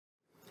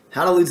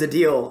How to lose a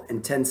deal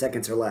in 10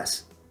 seconds or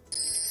less.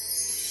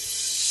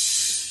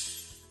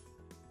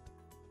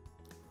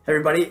 Hey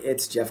everybody,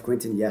 it's Jeff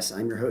Quintin. Yes,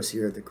 I'm your host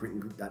here at the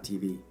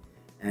QuintinGroup.tv.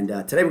 And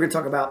today we're going to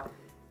talk about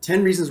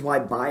 10 reasons why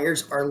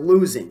buyers are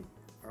losing.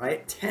 All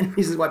right, 10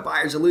 reasons why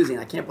buyers are losing.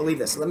 I can't believe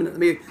this. So let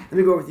me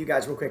go with you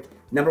guys real quick.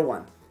 Number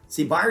one,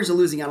 see, buyers are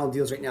losing out on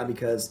deals right now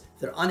because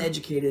they're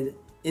uneducated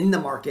in the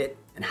market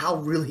and how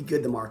really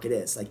good the market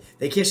is. Like,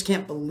 they just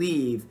can't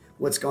believe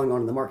what's going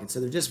on in the market. So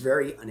they're just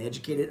very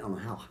uneducated on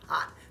how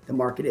hot the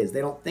market is.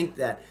 They don't think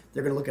that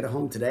they're going to look at a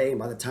home today, and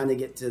by the time they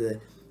get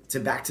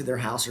back to their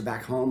house or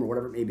back home or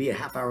whatever it may be, a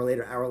half hour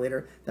later, hour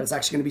later, that it's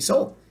actually going to be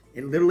sold.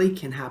 It literally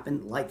can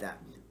happen like that.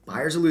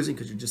 Buyers are losing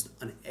because you're just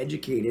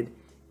uneducated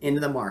into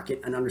the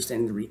market and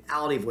understanding the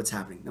reality of what's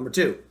happening. Number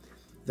two,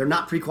 they're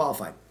not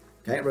pre-qualified.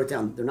 Okay, I wrote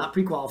down, they're not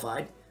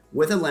pre-qualified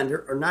with a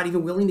lender, or not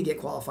even willing to get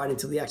qualified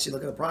until they actually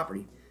look at the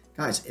property.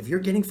 Guys, if you're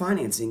getting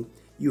financing,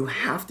 you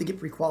have to get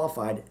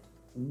pre-qualified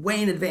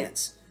way in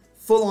advance,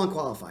 full on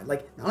qualified.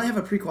 Like, not only have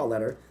a pre-qual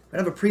letter, but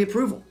have a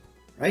pre-approval,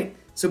 right?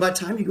 So by the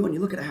time you go and you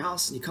look at a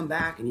house and you come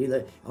back and you're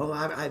like, oh,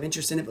 I have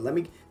interest in it, but let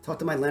me talk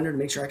to my lender to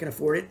make sure I can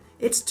afford it.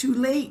 It's too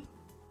late.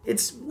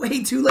 It's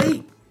way too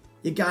late.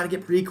 You got to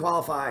get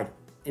pre-qualified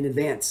in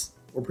advance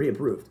or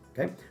pre-approved,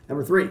 okay?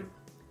 Number three,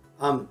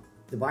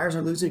 the buyers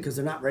are losing because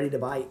they're not ready to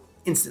buy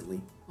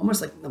instantly. Almost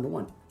like number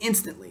one,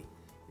 instantly.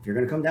 If you're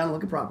going to come down and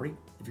look at property,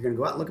 if you're going to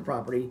go out and look at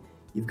property,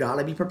 you've got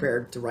to be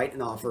prepared to write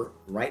an offer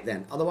right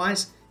then.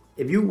 Otherwise,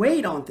 if you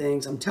wait on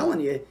things, I'm telling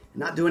you, and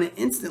not doing it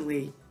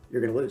instantly, you're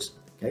going to lose.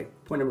 Okay.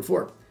 Point number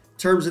four,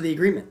 terms of the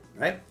agreement,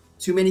 right?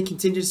 Too many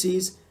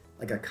contingencies,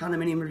 like a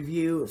condominium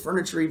review, a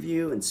furniture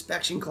review,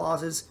 inspection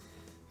clauses.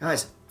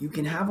 Guys, you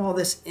can have all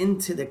this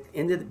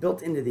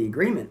built into the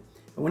agreement,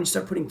 but when you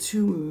start putting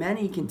too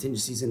many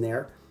contingencies in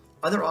there,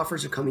 other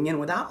offers are coming in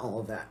without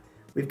all of that.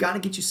 We've got to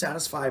get you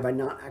satisfied by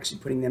not actually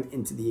putting them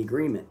into the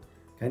agreement.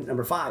 Okay.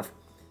 Number five,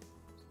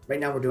 right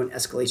now we're doing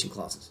escalation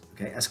clauses.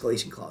 Okay.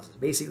 Escalation clauses.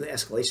 Basically,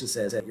 escalation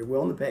says that you're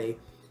willing to pay,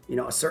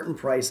 a certain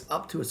price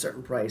up to a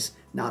certain price,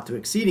 not to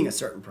exceeding a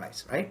certain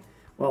price, right?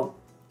 Well,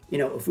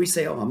 if we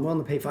say, oh, I'm willing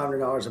to pay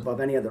 $500 above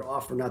any other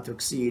offer, not to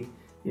exceed,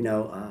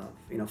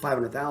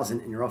 500,000,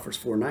 and your offer is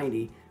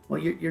 $490,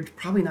 well, you're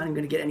probably not even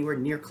going to get anywhere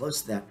near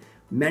close to that.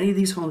 Many of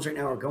these homes right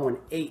now are going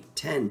 8,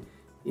 10,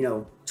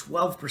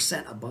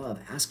 12% above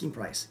asking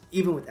price,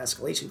 even with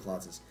escalation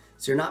clauses.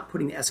 So you're not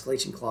putting the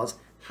escalation clause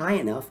high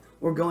enough,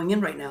 or going in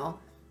right now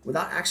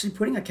without actually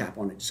putting a cap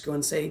on it. Just go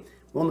and say,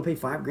 willing to pay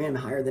 $5,000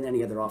 higher than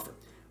any other offer.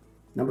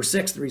 Number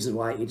six, the reason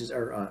why agents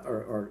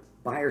or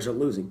buyers are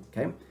losing,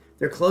 okay?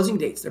 Their closing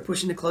dates. They're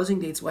pushing the closing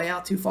dates way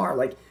out too far.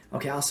 Like,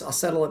 okay, I'll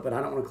settle it, but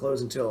I don't want to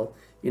close until,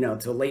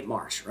 till late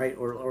March, right?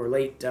 Or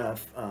late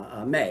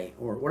May,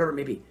 or whatever it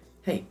may be.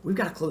 Hey, we've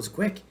got to close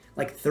quick.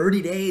 Like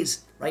 30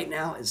 days right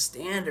now is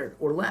standard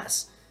or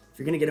less. If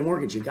you're going to get a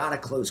mortgage, you got to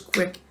close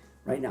quick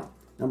right now.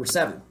 Number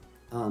seven,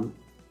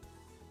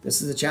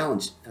 this is a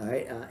challenge. All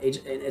right,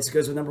 it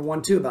goes with number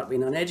one too, about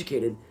being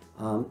uneducated.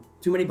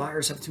 Too many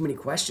buyers have too many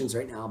questions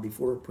right now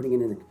before putting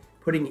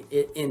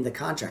it in the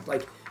contract.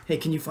 Like, hey,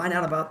 can you find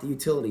out about the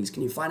utilities?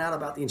 Can you find out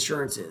about the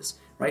insurances?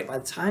 Right? By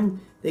the time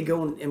they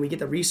go and we get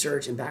the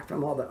research and back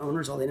from all the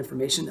owners, all the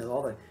information, and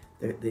all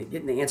the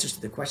getting the answers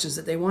to the questions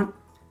that they want,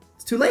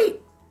 it's too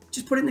late.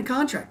 Just put it in the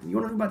contract. If you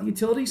want to know about the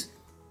utilities,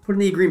 put it in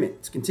the agreement.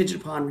 It's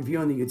contingent upon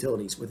reviewing the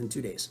utilities within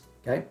 2 days.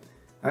 Okay.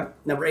 All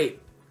right. Number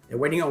eight, they're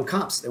waiting on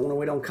comps. They want to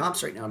wait on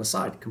comps right now to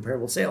decide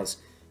comparable sales.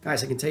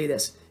 Guys, I can tell you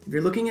this. If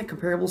you're looking at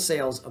comparable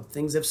sales of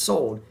things that have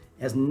sold,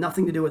 it has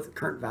nothing to do with the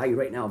current value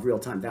right now of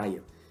real-time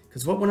value.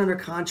 Because what went under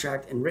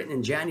contract and written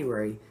in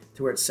January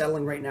to where it's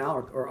settling right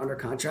now, or under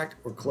contract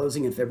or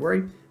closing in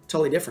February,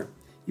 totally different.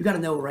 You got to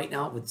know right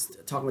now,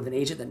 with talking with an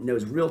agent that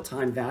knows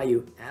real-time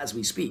value as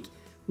we speak.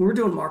 When we're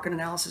doing market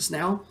analysis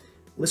now,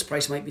 list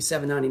price might be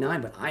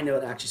 $799, but I know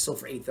it actually sold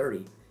for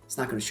 $830. It's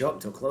not going to show up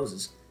until it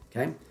closes.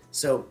 Okay,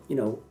 so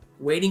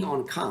waiting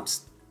on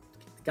comps.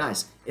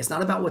 Guys, it's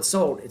not about what's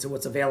sold, it's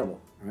what's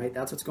available. All right,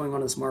 that's what's going on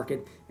in this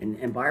market,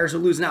 and buyers are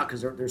losing out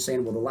because they're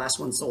saying, well, the last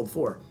one sold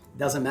for. It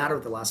doesn't matter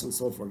what the last one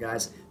sold for,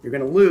 guys. You're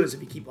going to lose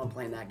if you keep on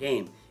playing that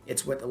game.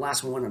 It's what the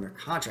last one went under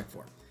contract for.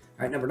 All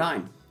right, number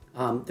nine,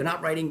 they're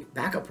not writing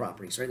backup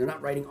properties, right? They're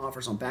not writing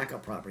offers on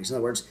backup properties. In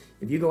other words,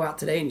 if you go out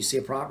today and you see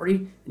a property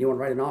and you want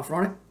to write an offer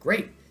on it,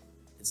 great.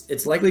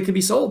 It's likely it could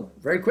be sold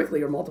very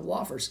quickly or multiple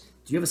offers.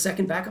 Do you have a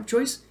second backup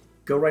choice?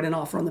 Go write an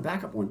offer on the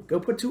backup one. Go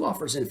put 2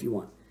 offers in if you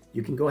want.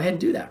 You can go ahead and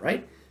do that,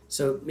 right?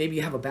 So maybe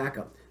you have a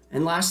backup.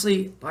 And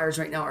lastly, buyers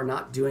right now are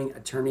not doing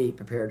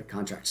attorney-prepared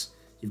contracts.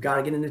 You've got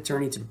to get an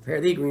attorney to prepare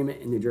the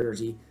agreement in New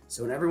Jersey,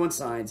 so when everyone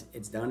signs,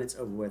 it's done, it's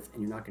over with,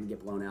 and you're not going to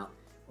get blown out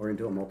or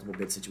into a multiple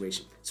bid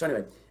situation. So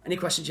anyway, any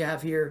questions you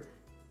have here,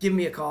 give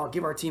me a call,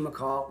 give our team a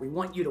call. We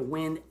want you to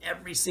win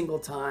every single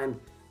time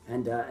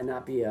and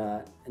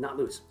not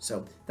lose.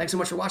 So thanks so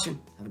much for watching.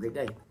 Have a great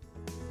day.